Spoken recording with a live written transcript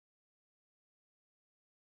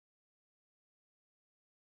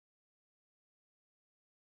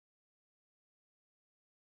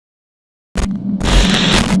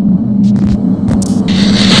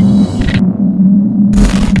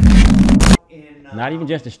Not even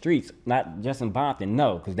just the streets, not just in Bompton,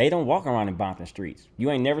 no, because they don't walk around in Bompton streets.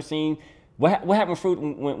 You ain't never seen, what happened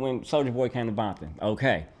when Soulja Boy came to Bompton?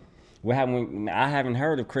 Okay. What happened when, I haven't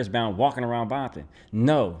heard of Chris Brown walking around Bompton.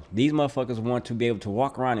 No, these motherfuckers want to be able to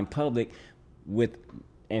walk around in public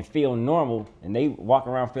and feel normal, and they walk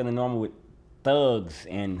around feeling normal with thugs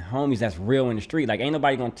and homies that's real in the street. Like, ain't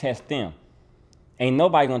nobody gonna test them. Ain't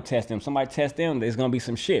nobody gonna test them. Somebody test them, there's gonna be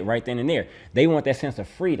some shit right then and there. They want that sense of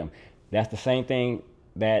freedom. That's the same thing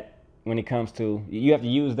that when it comes to, you have to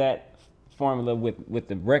use that formula with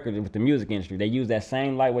the record, with the music industry. They use that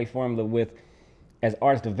same lightweight formula as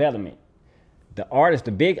artist development. The artists,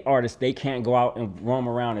 the big artists, they can't go out and roam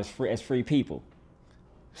around as free people.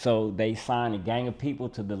 So they sign a gang of people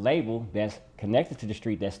to the label that's connected to the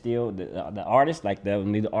street, that's still the artists, like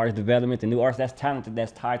the artist development, the new artists that's talented,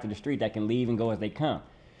 that's tied to the street, that can leave and go as they come.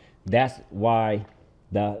 That's why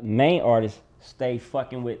the main artists stay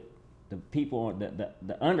fucking with the people,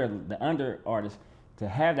 the under artists, to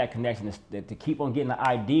have that connection, to keep on getting the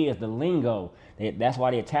ideas, the lingo. That's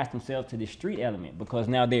why they attach themselves to the street element, because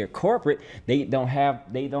now they're corporate. They don't have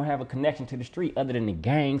a connection to the street other than the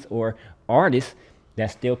gangs or artists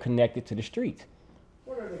that's still connected to the streets.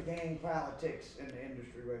 What are the gang politics in the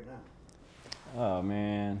industry right now? Oh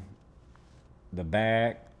man, the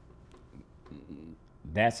bag.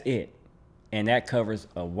 That's it, and that covers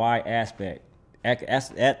a wide aspect.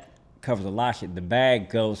 That covers a lot of shit. The bag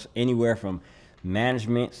goes anywhere from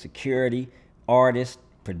management, security, artist,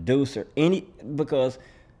 producer, because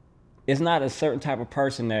it's not a certain type of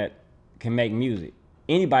person that can make music.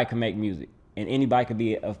 Anybody can make music, and anybody can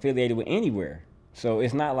be affiliated with anywhere. So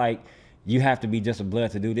it's not like you have to be just a blood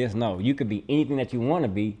to do this. No, you could be anything that you want to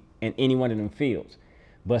be in any one of them fields.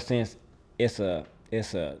 But since it's a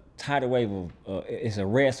tidal wave of, it's a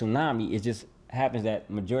rare tsunami, it just happens that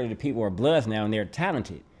majority of the people are bloods now, and they're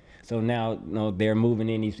talented. So now, they're moving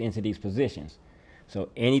into these positions. So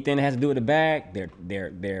anything that has to do with the bag,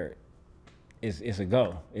 it's a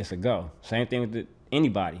go. It's a go. Same thing with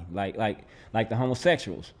anybody, like the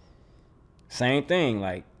homosexuals. Same thing,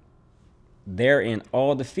 like they're in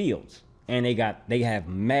all the fields, and they got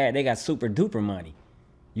super duper money.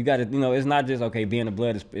 You got to, it's not just, okay, being a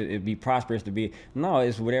blood, it'd be prosperous to be. No,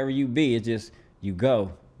 it's whatever you be. It's just, you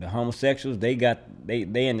go. The homosexuals, they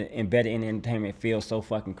embedded in the entertainment field so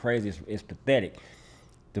fucking crazy, it's pathetic.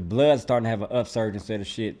 The blood's starting to have an upsurge instead of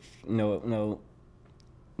shit.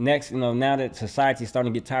 Next, now that society's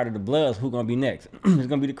starting to get tired of the bloods, who's gonna be next? It's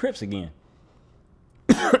gonna be the Crips again.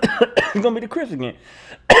 It's gonna be the Crips again.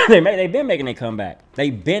 They've been making their comeback.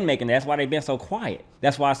 They've been making. That's why they've been so quiet.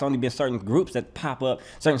 That's why it's only been certain groups that pop up,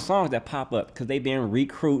 certain songs that pop up, because they've been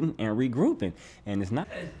recruiting and regrouping, and it's not.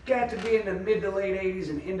 It got to be in the mid to late '80s,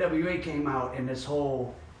 and NWA came out, and this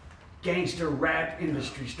whole gangster rap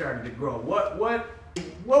industry started to grow.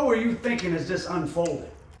 What were you thinking as this unfolded?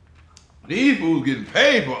 These fools getting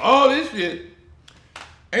paid for all this shit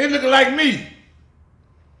ain't looking like me.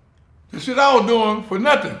 The shit I was doing for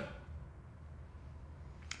nothing.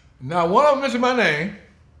 Now, one of them mentioned my name,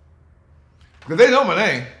 because they know my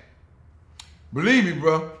name. Believe me,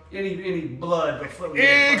 bro. Any blood?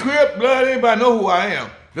 Any Crip, blood, anybody know who I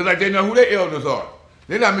am. Just like they know who their elders are.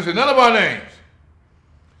 They're not mentioning none of our names.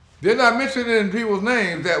 They're not mentioning people's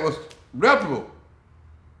names that was reputable.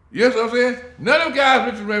 You know what I'm saying? None of them guys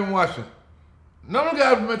mentioned Raymond Washington. None of them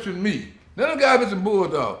guys mentioned me. None of them guys mentioned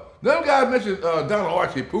Bulldog. None of them guys mentioned Donald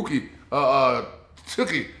Archie, Pookie,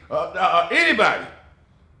 Tookie, anybody.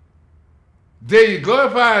 They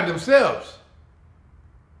glorified themselves.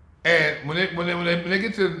 And when they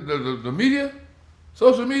get to the media,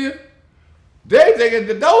 social media, they think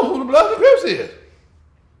that those who the Bloods and Crips is.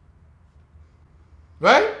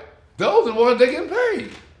 Right? Those are the ones that getting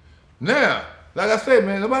paid. Now, like I said,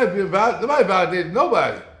 man, nobody validated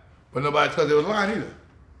nobody, but nobody thought they was lying either.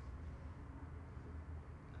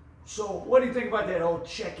 So what do you think about that whole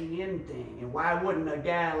checking in thing, and why wouldn't a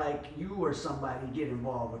guy like you or somebody get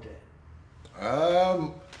involved with that?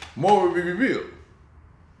 More will be revealed.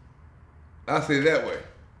 I say it that way,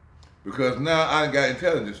 because now I got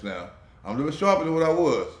intelligence now. I'm a little sharper than what I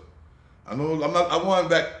was. I wasn't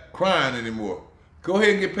back crying anymore. Go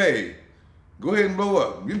ahead and get paid. Go ahead and blow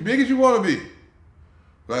up. Get big as you want to be.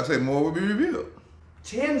 But I say more will be revealed.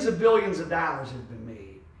 Tens of billions of dollars have been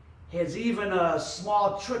made. Has even a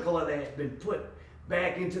small trickle of that been put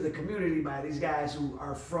back into the community by these guys who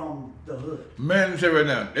are from the hood? Man, let me tell you right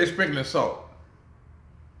now, they're sprinkling salt.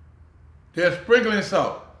 They're sprinkling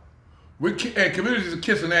salt. And communities are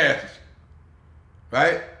kissing asses,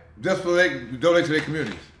 right? Just so they can donate to their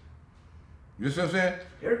communities. You see what I'm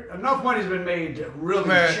saying? Enough money's been made to really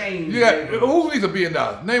change. Who needs $1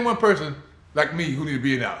 billion? Name one person like me who need $1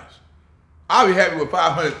 billion. I'll be happy with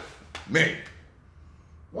 500 million.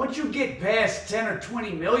 Once you get past 10 or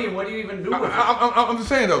 20 million, what do you even do with it? I'm just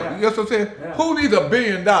saying though, Yeah. you know what I'm saying? Yeah. Who needs $1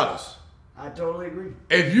 billion? I totally agree.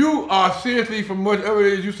 If you are seriously from wherever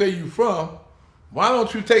it is you say you from, why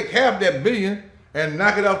don't you take half that billion and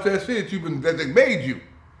knock it off to that city that they made you?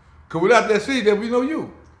 Because without that city, then we know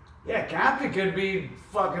you. Yeah, Compton could be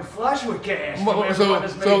fucking flush with cash.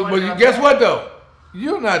 But guess what though?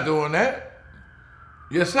 You're not doing that.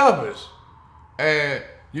 You're selfish. And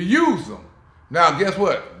you use them. Now guess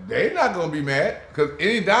what? They're not going to be mad because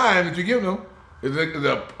any dime that you give them is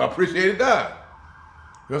an appreciated dime.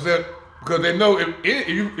 You know what I'm saying? Because they know if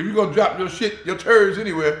you're going to drop your shit, your turds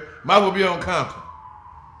anywhere, might as well be on Compton.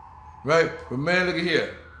 Right? But man, look at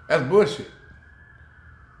here. That's bullshit.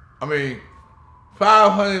 I mean,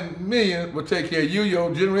 500 million will take care of you,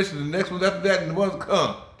 your generation, the next one after that, and the ones to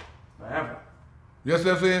come. Forever. You know what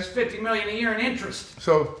I'm saying? It's $50 million a year in interest.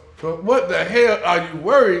 So what the hell are you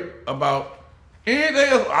worried about? Anything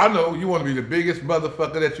else? I know you want to be the biggest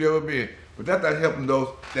motherfucker that you ever been, but that's not helping those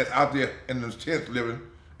that's out there in those tents living,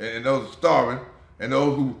 and those starving, and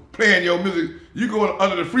those who playing your music. You go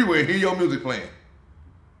under the freeway and hear your music playing.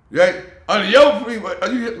 Right? Under your freeway,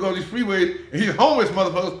 you go to these freeways and hear homeless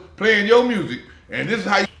motherfuckers playing your music. And this is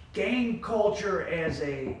how you... Gang culture as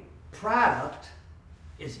a product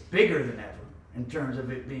is bigger than ever in terms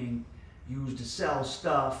of it being used to sell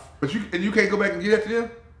stuff. But you can't go back and give that to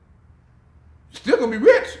them? You're still gonna be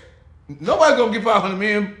rich. Nobody's gonna get 500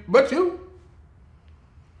 million but you.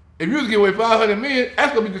 If you was to give away 500 million,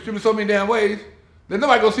 that's gonna be distributed so many damn ways that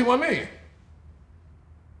nobody gonna see 1 million.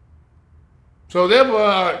 So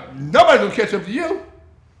therefore, nobody's gonna catch up to you.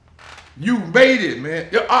 You made it, man.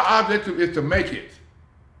 Our objective is to make it,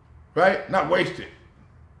 right? Not waste it.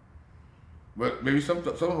 But maybe some of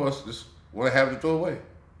us just want to have it to throw away.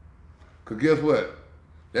 Cause guess what?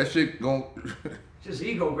 That shit gon' Just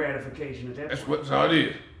ego gratification at that that's point. what's all it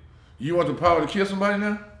is. You want the power to kill somebody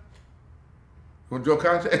now? You want to draw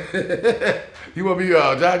contact? You want to be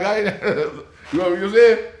John Guy? You want to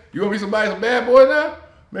be, you want to be somebody's bad boy now?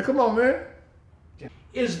 Man, come on, man.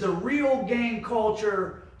 Is the real gang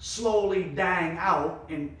culture slowly dying out,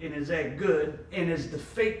 and is that good? And is the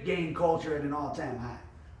fake gang culture at an all-time high?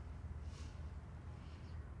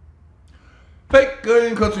 Fake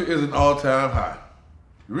gang culture is an all-time high.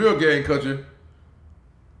 Real gang culture,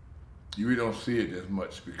 you really don't see it as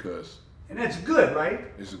much because... And that's good, right?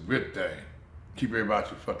 It's a good thing. Keep everybody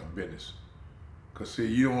out your fucking business. Because see,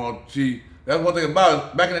 you don't want... See, that's one thing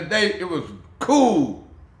about it. Back in the day, it was cool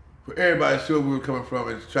for everybody to see where we were coming from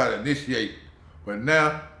and to try to initiate. But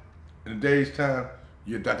now, in today's time,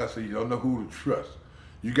 like I said, you don't know who to trust.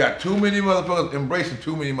 You got too many motherfuckers embracing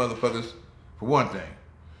too many motherfuckers for one thing.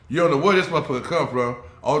 You don't know where this motherfucker come from.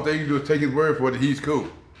 All thing you do is take his word for it that he's cool.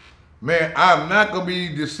 Man, I'm not going to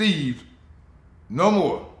be deceived no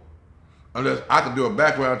more unless I can do a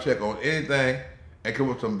background check on anything and come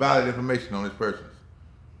up with some valid information on this person.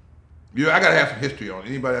 You know, I got to have some history on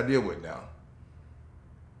anybody I deal with now.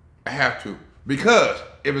 I have to. Because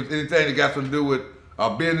if it's anything that got something to do with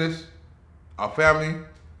our business, our family,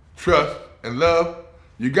 trust, and love,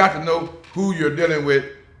 you got to know who you're dealing with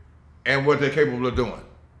and what they're capable of doing.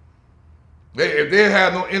 If they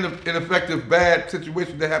have no ineffective, bad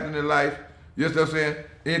situations that happen in their life, you know what I'm saying?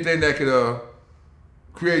 Anything that could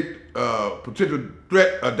create potential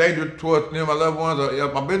threat or danger towards my loved ones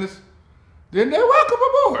or my business, then they're welcome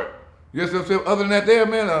aboard. You know what I'm saying? Other than that, there,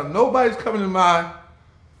 man, nobody's coming in my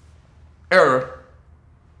era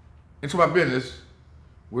into my business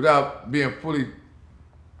without being fully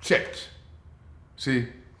checked. See,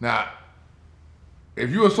 now, if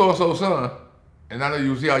you a so-and-so son, and I know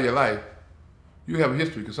you see all your life, you have a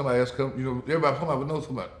history because somebody else come, you know, somebody would know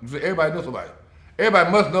somebody. Everybody knows somebody.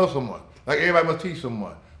 Everybody must know someone. Like everybody must teach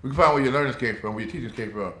someone. We can find where your learners came from, where your teachers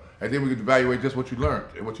came from, and then we can evaluate just what you learned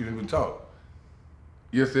and what you didn't even taught.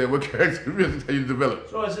 You understand what characteristics you develop.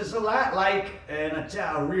 So is this a lot like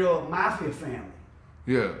a real mafia family?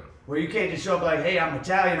 Yeah. Where you can't just show up like, hey, I'm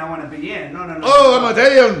Italian, I want to be in. No. Oh, I'm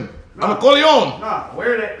Italian. No. I'm a Corleone. No,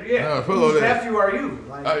 where that? Yeah. Whose nephew are you?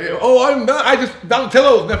 Like, I'm not. I just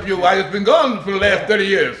Donatello's nephew. I just been gone for the last 30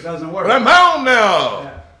 years. Doesn't work. But I'm home now.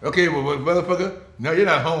 Yeah. Okay, well, motherfucker, no, you're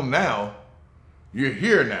not home now. You're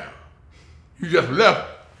here now. You just left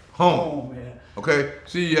home. Yeah. Okay,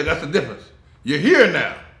 see, that's the difference. You're here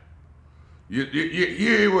now. You're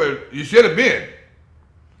here where you should have been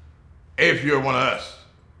if you're one of us.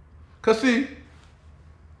 Because see,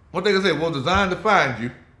 one thing I say, what was designed to find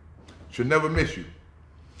you should never miss you.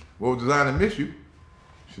 What was designed to miss you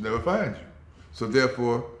should never find you. So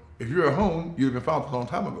therefore, if you're at home, you'd have been found a long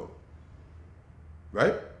time ago.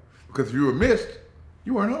 right? Because if you were missed,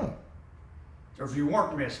 you weren't home. Or if you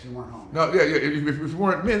weren't missed, you weren't home. No, yeah, if you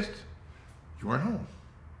weren't missed, you weren't home.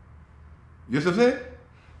 You know what I'm saying?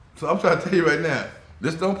 So I'm trying to tell you right now,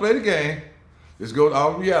 let's don't play the game. Let's go to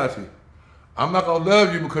our reality. I'm not gonna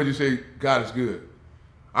love you because you say God is good.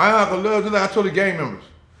 I'm not gonna love you like I told the gang members.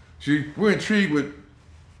 See, we're intrigued with,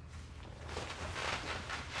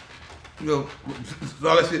 you know,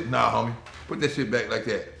 all that shit. Nah, homie, put that shit back like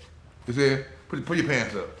that. You see? Put your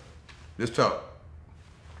pants up. Let's talk.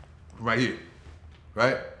 From right here,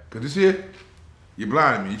 right? Cause this here, you're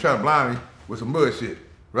blinding me. You're trying to blind me with some mud shit,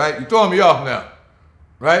 right? You're throwing me off now,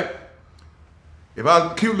 right? If I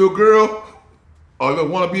was a cute little girl or a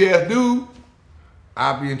little wannabe ass dude,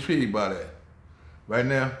 I'd be intrigued by that. Right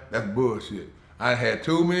now, that's bullshit. I had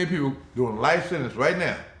too many people doing life sentence right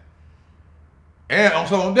now. And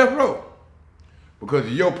also on death row. Because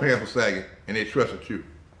of your pants were sagging and they trusted you.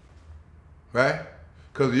 Right?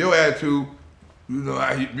 Because of your attitude, you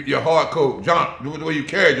know, your hard coat, John, the way you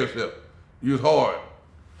carried yourself. You was hard.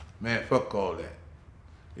 Man, fuck all that.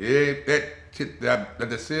 It ain't that shit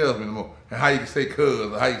that sells me no more. And how you can say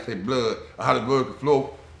cuz, or how you can say blood, or how the word can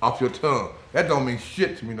flow off your tongue. That don't mean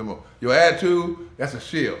shit to me no more. Your attitude, that's a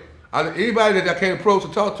shield. Anybody that I can't approach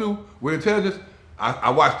to talk to with intelligence, I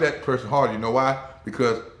watch that person hard. You know why?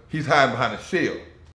 Because he's hiding behind a shield.